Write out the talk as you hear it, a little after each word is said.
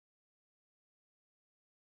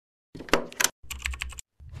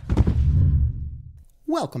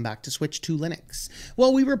Welcome back to Switch to Linux.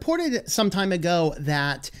 Well, we reported some time ago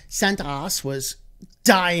that CentOS was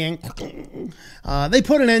dying. They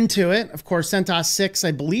put an end to it. Of course, CentOS 6,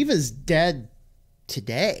 I believe, is dead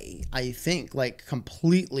today. I think, like,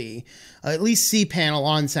 completely. At least CPanel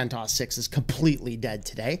on CentOS 6 is completely dead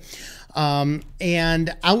today.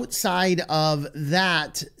 And outside of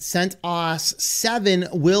that, CentOS 7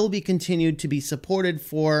 will be continued to be supported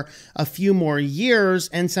for a few more years,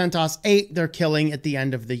 and CentOS 8 they're killing at the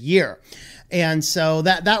end of the year. And so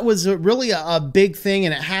that was really a big thing,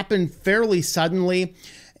 and it happened fairly suddenly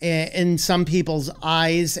in some people's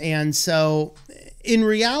eyes. And so in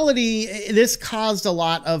reality, this caused a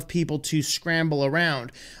lot of people to scramble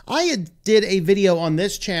around. I did a video on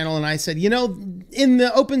this channel and I said, you know, in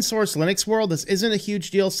the open source Linux world, this isn't a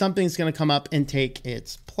huge deal. Something's going to come up and take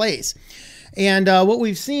its place. And what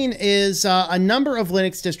we've seen is a number of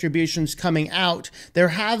Linux distributions coming out. There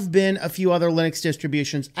have been a few other Linux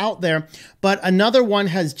distributions out there, but another one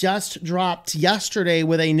has just dropped yesterday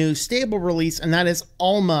with a new stable release, and that is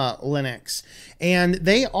AlmaLinux. And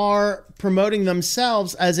they are promoting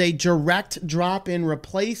themselves as a direct drop-in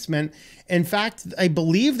replacement. In fact, I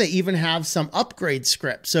believe they even have some upgrade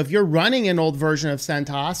scripts. So if you're running an old version of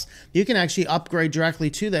CentOS, you can actually upgrade directly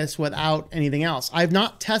to this without anything else. I've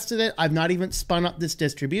not tested it. I've not even spun up this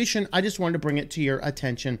distribution. I just wanted to bring it to your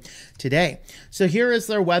attention today. So here is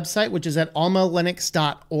their website, which is at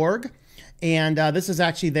almalinux.org. And this is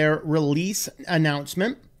actually their release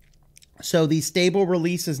announcement. So the stable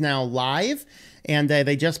release is now live, and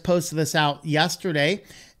they just posted this out yesterday.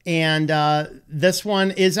 And this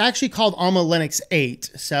one is actually called AlmaLinux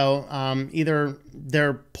 8. So either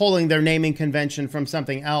they're pulling their naming convention from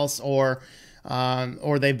something else, or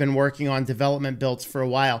they've been working on development builds for a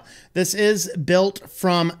while. This is built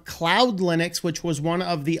from CloudLinux, which was one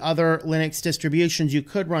of the other Linux distributions you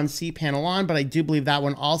could run CPanel on, but I do believe that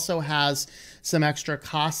one also has some extra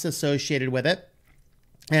costs associated with it.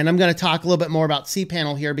 And I'm going to talk a little bit more about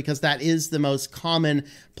CPanel here because that is the most common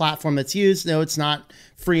platform that's used. No, it's not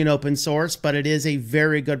free and open source, but it is a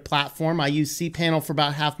very good platform. I use CPanel for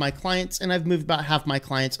about half my clients, and I've moved about half my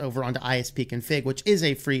clients over onto ISPconfig, which is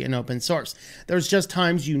a free and open source. There's just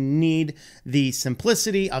times you need the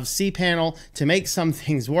simplicity of CPanel to make some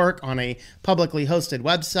things work on a publicly hosted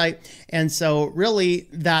website. And so really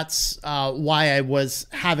that's why I was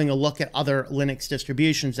having a look at other Linux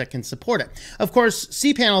distributions that can support it. Of course,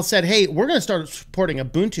 CPanel said, hey, we're going to start supporting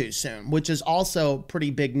Ubuntu soon, which is also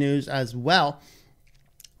pretty big news as well.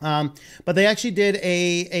 But they actually did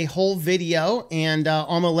a whole video, and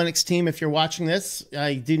AlmaLinux team, if you're watching this,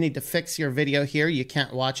 you do need to fix your video here. You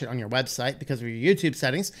can't watch it on your website because of your YouTube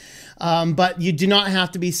settings, but you do not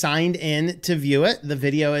have to be signed in to view it. The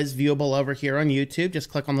video is viewable over here on YouTube. Just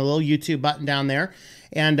click on the little YouTube button down there,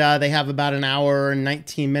 and they have about an hour and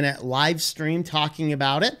 19-minute live stream talking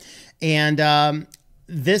about it. And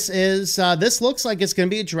this looks like it's going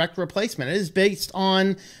to be a direct replacement. It is based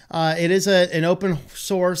on, it is an open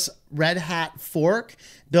source Red Hat fork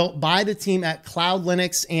built by the team at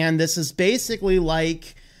CloudLinux, and this is basically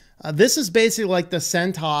like the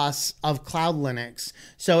CentOS of CloudLinux.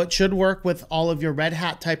 So it should work with all of your Red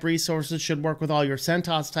Hat type resources, should work with all your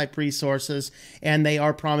CentOS type resources, and they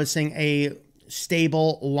are promising a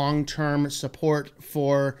stable long-term support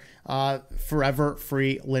for forever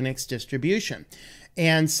free Linux distribution.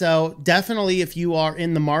 And so definitely if you are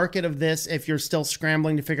in the market of this, if you're still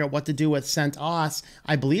scrambling to figure out what to do with CentOS,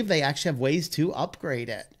 I believe they actually have ways to upgrade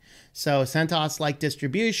it. So CentOS-like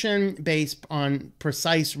distribution based on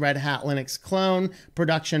precise Red Hat Linux clone,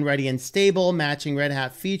 production ready and stable, matching Red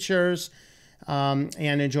Hat features, and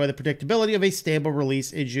enjoy the predictability of a stable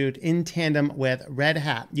release issued in tandem with Red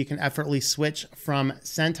Hat. You can effortlessly switch from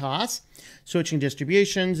CentOS. Switching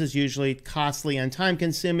distributions is usually costly and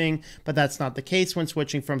time-consuming, but that's not the case when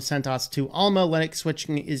switching from CentOS to AlmaLinux.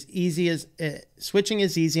 Switching is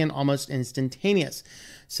easy and almost instantaneous.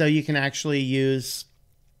 So you can actually use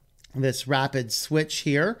this rapid switch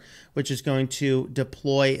here, which is going to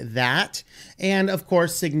deploy that. And of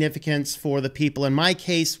course, significance for the people in my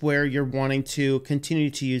case where you're wanting to continue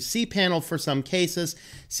to use CPanel for some cases.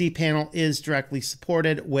 CPanel is directly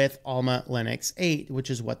supported with AlmaLinux 8, which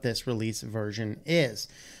is what this release version is.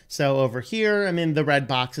 So over here, I mean, the red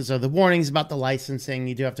boxes are the warnings about the licensing.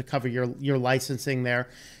 You do have to cover your licensing there.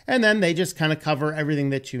 And then they just kind of cover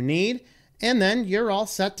everything that you need. And then you're all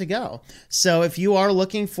set to go. So if you are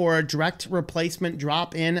looking for a direct replacement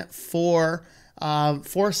drop-in for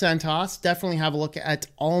CentOS, definitely have a look at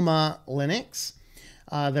AlmaLinux.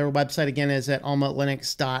 Their website, again, is at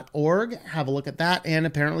almalinux.org. Have a look at that. And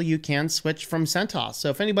apparently you can switch from CentOS. So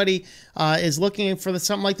if anybody is looking for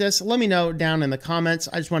something like this, let me know down in the comments.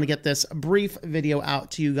 I just want to get this brief video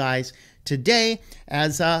out to you guys today,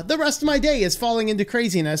 as the rest of my day is falling into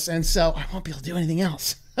craziness, and so I won't be able to do anything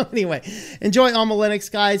else. Anyway, enjoy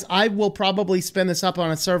AlmaLinux, guys. I will probably spin this up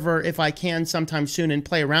on a server if I can sometime soon and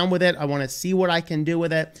play around with it. I want to see what I can do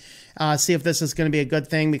with it, see if this is going to be a good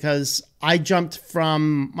thing, because I jumped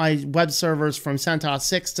from my web servers from CentOS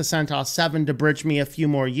 6 to CentOS 7 to bridge me a few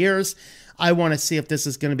more years. I want to see if this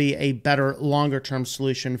is going to be a better, longer-term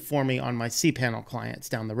solution for me on my CPanel clients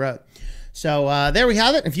down the road. So there we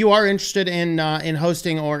have it. If you are interested in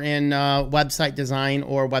hosting or in website design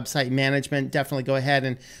or website management, definitely go ahead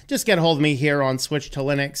and just get a hold of me here on Switch to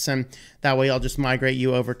Linux, and that way I'll just migrate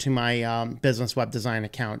you over to my business web design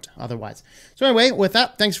account otherwise. So anyway, with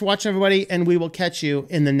that, thanks for watching, everybody, and we will catch you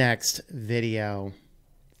in the next video.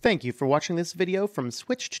 Thank you for watching this video from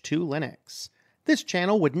Switched to Linux. This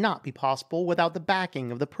channel would not be possible without the backing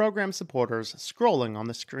of the program supporters scrolling on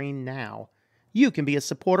the screen now. You can be a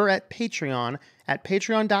supporter at Patreon at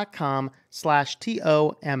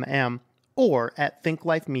patreon.com/TOMM or at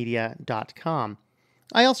thinklifemedia.com.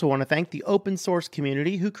 I also want to thank the open source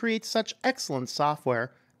community who creates such excellent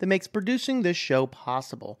software that makes producing this show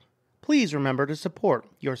possible. Please remember to support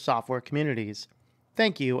your software communities.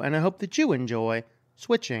 Thank you, and I hope that you enjoy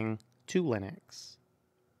switching to Linux.